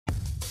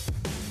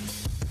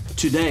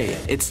Today,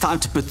 it's time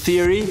to put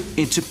theory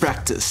into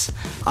practice.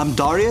 I'm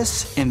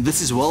Darius, and this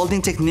is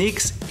Welding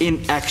Techniques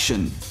in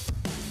action.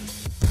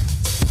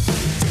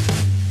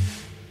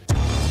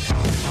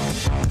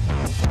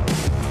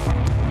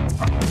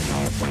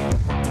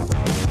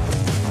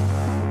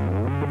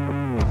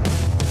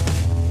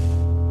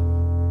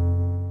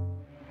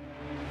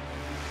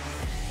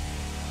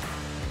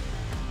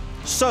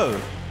 So,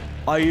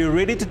 are you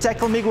ready to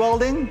tackle MIG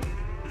welding?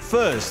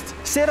 First,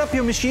 set up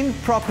your machine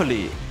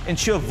properly.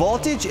 Ensure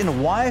voltage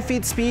and wire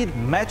feed speed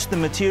match the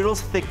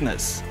material's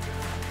thickness.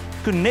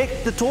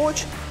 Connect the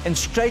torch and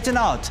straighten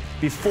out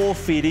before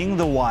feeding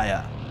the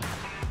wire.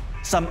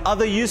 Some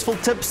other useful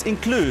tips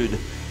include: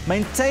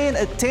 maintain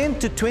a 10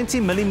 to 20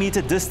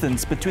 mm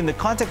distance between the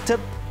contact tip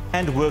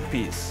and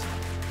workpiece.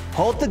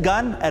 Hold the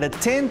gun at a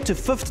 10 to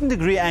 15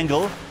 degree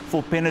angle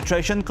for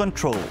penetration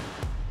control.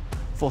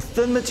 For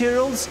thin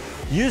materials,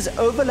 use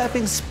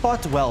overlapping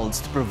spot welds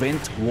to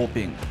prevent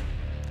warping.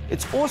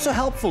 It's also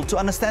helpful to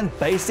understand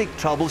basic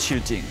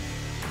troubleshooting.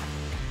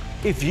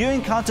 If you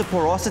encounter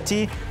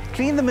porosity,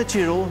 clean the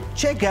material,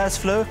 check gas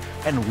flow,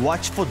 and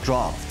watch for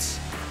drafts.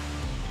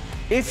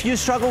 If you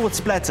struggle with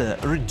splatter,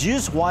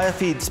 reduce wire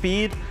feed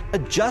speed,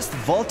 adjust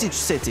voltage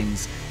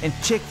settings, and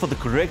check for the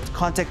correct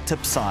contact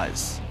tip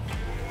size.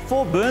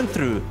 For burn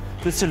through,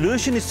 the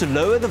solution is to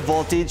lower the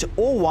voltage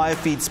or wire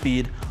feed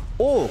speed,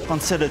 or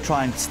consider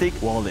trying stick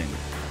welding.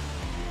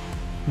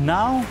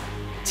 Now,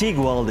 TIG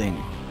welding.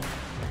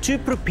 To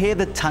prepare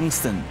the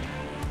tungsten,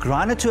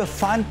 grind it to a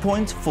fine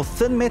point for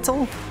thin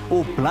metal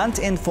or blunt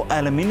end for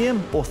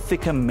aluminium or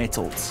thicker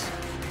metals.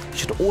 You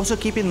should also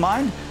keep in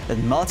mind that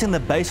melting the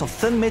base of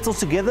thin metals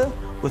together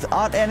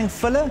without adding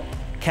filler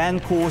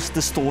can cause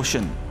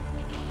distortion.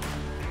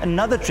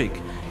 Another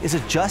trick is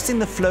adjusting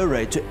the flow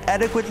rate to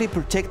adequately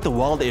protect the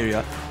weld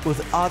area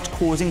without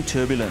causing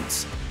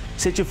turbulence.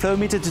 Set your flow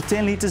meter to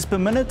 10 liters per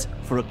minute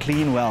for a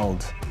clean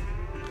weld.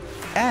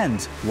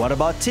 And what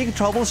about TIG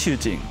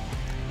troubleshooting?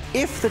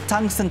 If the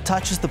tungsten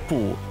touches the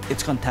pool,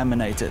 it's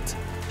contaminated.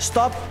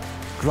 Stop,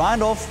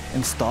 grind off,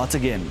 and start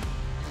again.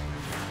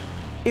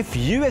 If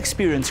you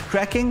experience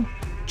cracking,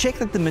 check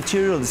that the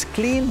material is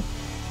clean,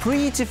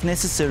 preheat if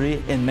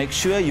necessary, and make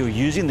sure you're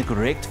using the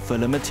correct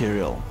filler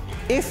material.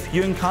 If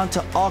you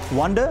encounter arc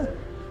wonder,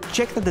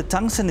 check that the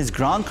tungsten is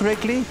ground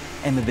correctly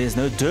and that there's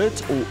no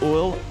dirt or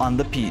oil on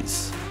the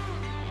piece.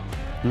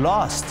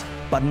 Last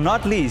but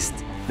not least,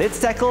 let's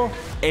tackle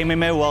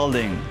MMA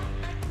welding.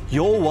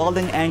 Your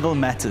welding angle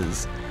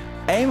matters.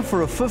 Aim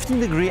for a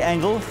 15 degree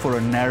angle for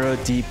a narrow,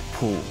 deep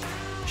pool.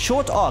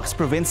 Short arcs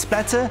prevent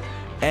splatter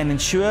and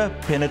ensure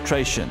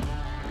penetration,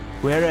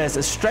 whereas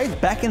a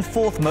straight back and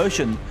forth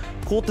motion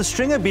called the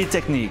stringer bead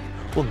technique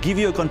will give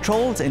you a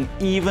controlled and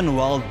even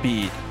weld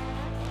bead.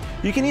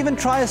 You can even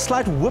try a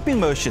slight whipping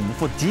motion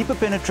for deeper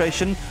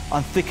penetration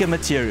on thicker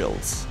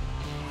materials.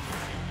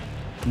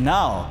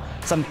 Now,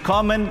 some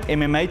common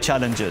MMA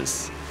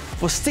challenges.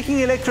 For sticking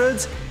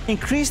electrodes,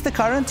 increase the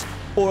current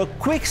or a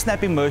quick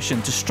snapping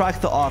motion to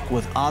strike the arc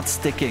without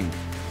sticking.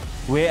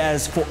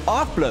 Whereas for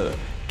arc blow,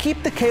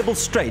 keep the cable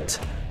straight,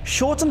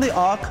 shorten the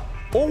arc,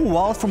 or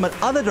weld from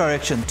another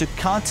direction to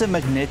counter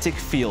magnetic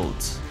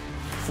fields.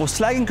 For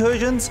slag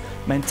incursions,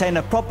 maintain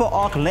a proper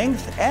arc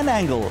length and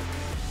angle,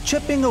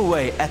 chipping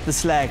away at the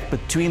slag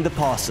between the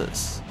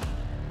passes.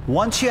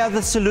 Once you have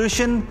the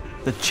solution,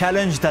 the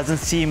challenge doesn't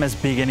seem as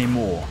big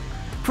anymore.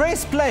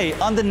 Press play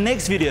on the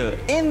next video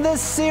in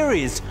this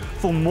series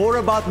for more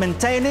about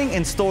maintaining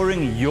and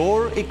storing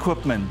your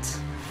equipment.